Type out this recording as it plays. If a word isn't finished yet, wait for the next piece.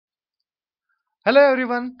Hello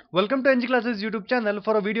everyone, welcome to EnggClasses YouTube channel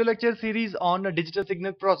for a video lecture series on digital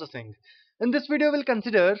signal processing. In this video we'll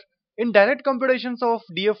consider in direct computations of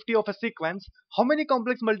DFT of a sequence how many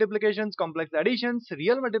complex multiplications, complex additions,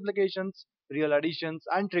 real multiplications, real additions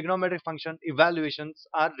and trigonometric function evaluations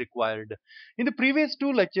are required. In the previous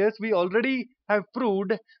two lectures we already have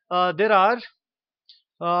proved there are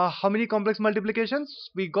how many complex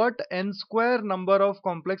multiplications? We got n square number of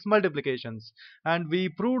complex multiplications, and we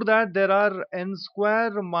proved that there are n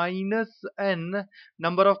square minus n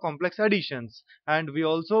number of complex additions, and we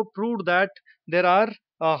also proved that there are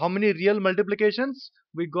how many real multiplications?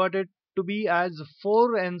 We got it to be as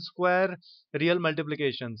 4n square real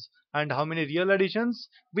multiplications. And how many real additions?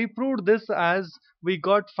 We proved this as we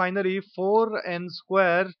got finally 4n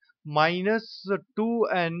square minus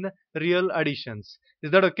 2n real additions.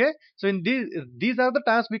 Is that okay? So in these are the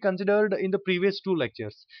tasks we considered in the previous two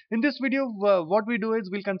lectures. In this video, what we do is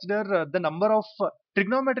we'll consider the number of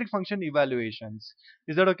trigonometric function evaluations.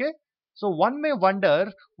 Is that okay? So one may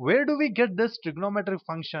wonder, where do we get this trigonometric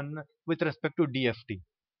function with respect to DFT?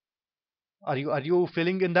 Are you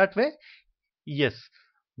feeling in that way? Yes.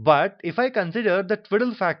 But if I consider the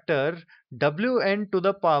twiddle factor Wn to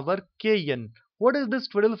the power kn, what is this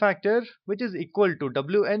twiddle factor? Which is equal to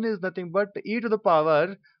Wn is nothing but e to the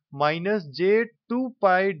power minus j 2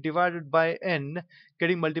 pi divided by n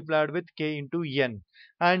getting multiplied with k into n.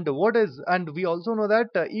 And we also know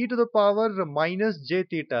that e to the power minus j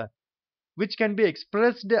theta, which can be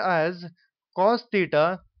expressed as cos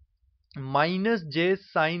theta minus j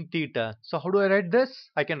sine theta. So how do I write this?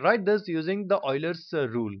 I can write this using the Euler's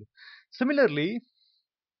rule. Similarly,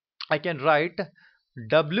 I can write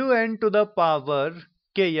Wn to the power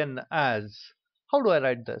kn as, how do I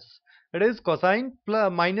write this? It is cosine plus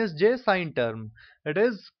minus j sine term. It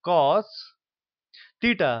is cos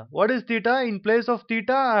theta. What is theta? In place of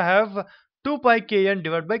theta, I have 2 pi kn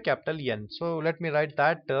divided by capital N. So let me write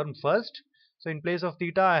that term first. So in place of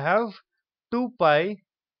theta, I have 2 pi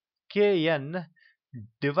kn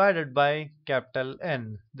divided by capital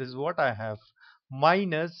N. This is what I have.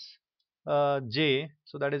 Minus j,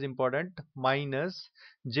 so that is important, minus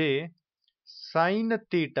j sine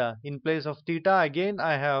theta. In place of theta again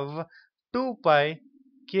I have 2 pi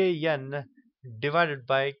kn divided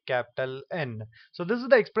by capital N. So this is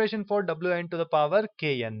the expression for Wn to the power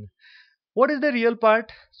kn. What is the real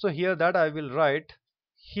part? So here that I will write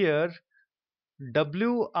here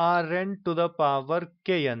Wrn to the power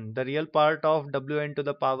kn, the real part of Wn to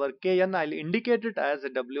the power kn, I'll indicate it as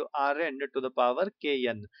Wrn to the power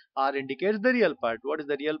kn. R indicates the real part. What is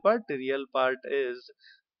the real part? The real part is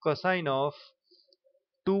cosine of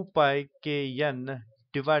 2 pi kn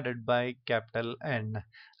divided by capital N.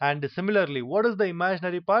 And similarly, what is the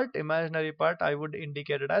imaginary part? Imaginary part I would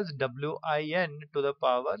indicate it as Win to the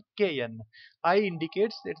power kn. I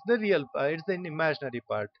indicates it's the real part, it's the imaginary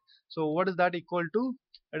part. So what is that equal to?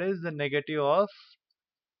 It is the negative of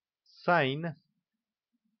sine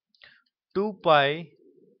 2 pi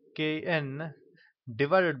kn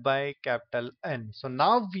divided by capital N. So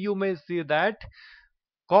now you may see that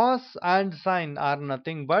cos and sine are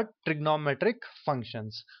nothing but trigonometric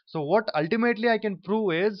functions. So what ultimately I can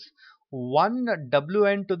prove is 1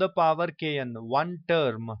 Wn to the power kn, one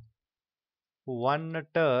term Wn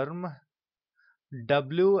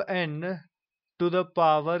to the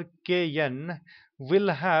power kn will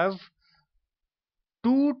have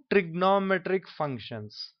two trigonometric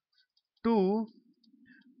functions, two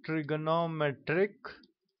trigonometric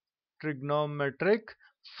trigonometric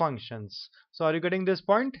functions. So are you getting this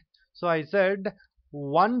point? So I said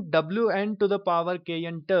 1 Wn to the power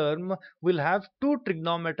kn term will have two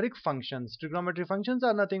trigonometric functions. Trigonometric functions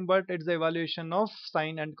are nothing but it's the evaluation of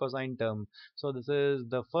sine and cosine term. So this is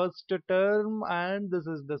the first term and this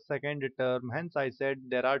is the second term. Hence I said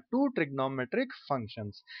there are two trigonometric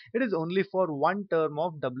functions. It is only for one term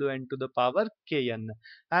of Wn to the power kn.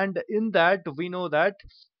 And in that we know that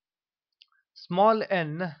small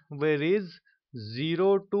n varies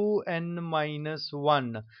 0 to n minus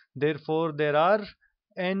 1. Therefore, there are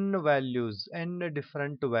n values, n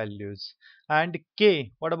different values. And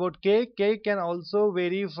k, what about k? K can also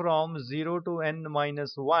vary from 0 to n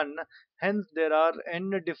minus 1. Hence, there are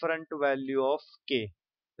n different value of k.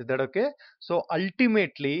 Is that okay? So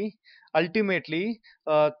ultimately,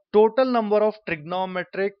 total number of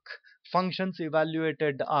trigonometric functions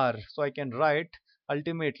evaluated are. So I can write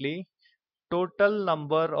ultimately total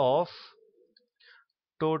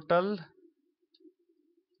total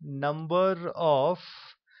number of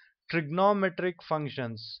trigonometric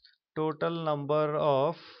functions, total number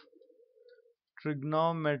of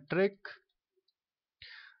trigonometric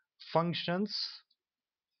functions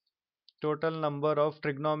Total number of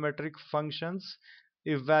trigonometric functions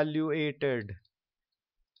evaluated.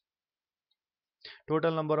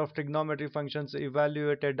 Total number of trigonometric functions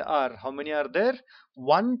evaluated are, how many are there?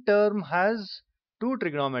 One term has two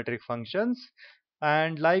trigonometric functions,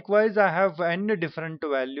 and likewise I have n different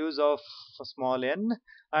values of small n,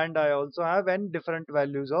 and I also have n different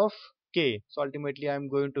values of k. So ultimately I am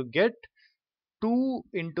going to get 2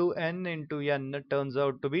 into n into n turns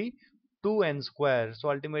out to be 2n square. So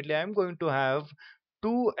ultimately I am going to have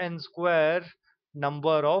 2n square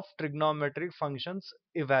number of trigonometric functions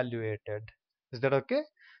evaluated. Is that okay?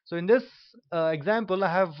 So in this example, I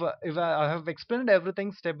have explained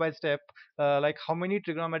everything step by step, like how many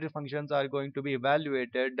trigonometric functions are going to be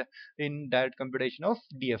evaluated in direct computation of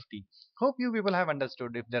DFT. Hope you people have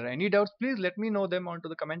understood. If there are any doubts, please let me know them onto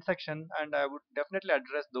the comment section, and I would definitely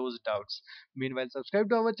address those doubts. Meanwhile, subscribe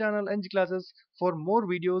to our channel EnggClasses for more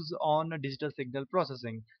videos on digital signal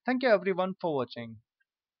processing. Thank you everyone for watching.